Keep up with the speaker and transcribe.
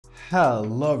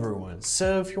Hello everyone,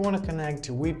 so if you want to connect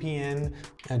to VPN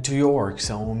to your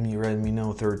Xiaomi Redmi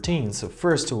Note 13, so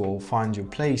first of all find your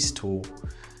Play Store.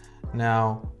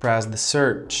 Now press the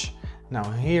search. Now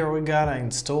here we gotta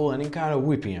install any kind of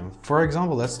VPN. For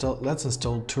example, let's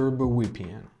install Turbo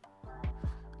VPN.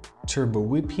 Turbo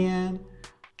VPN,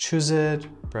 choose it,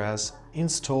 press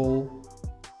install.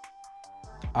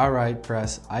 Alright,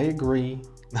 press I agree.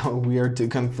 Now we are to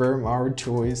confirm our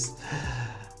choice.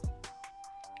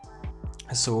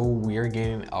 So we are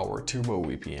getting our Turbo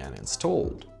VPN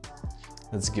installed.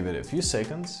 Let's give it a few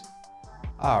seconds.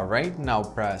 Alright, now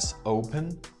press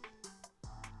open.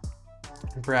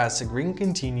 Press agree and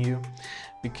continue,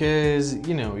 because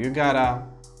you gotta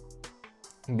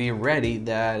be ready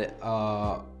that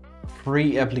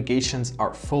free applications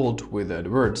are filled with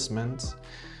advertisements.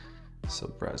 So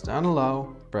press down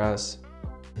below, press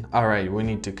alright, we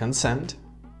need to consent,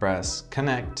 press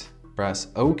connect, press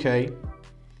OK.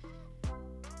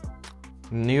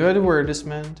 New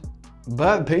advertisement,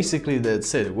 but basically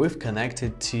that's it. We've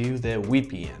connected to the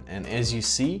VPN, and as you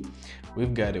see,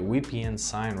 we've got a VPN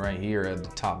sign right here at the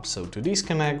top. So to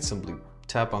disconnect, simply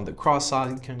tap on the cross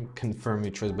icon, confirm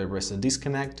your choice by pressing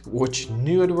disconnect, watch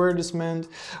new advertisement,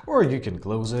 or you can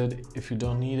close it if you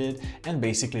don't need it. And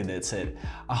basically that's it.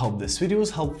 I hope this video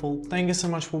was helpful. Thank you so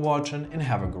much for watching and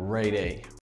have a great day.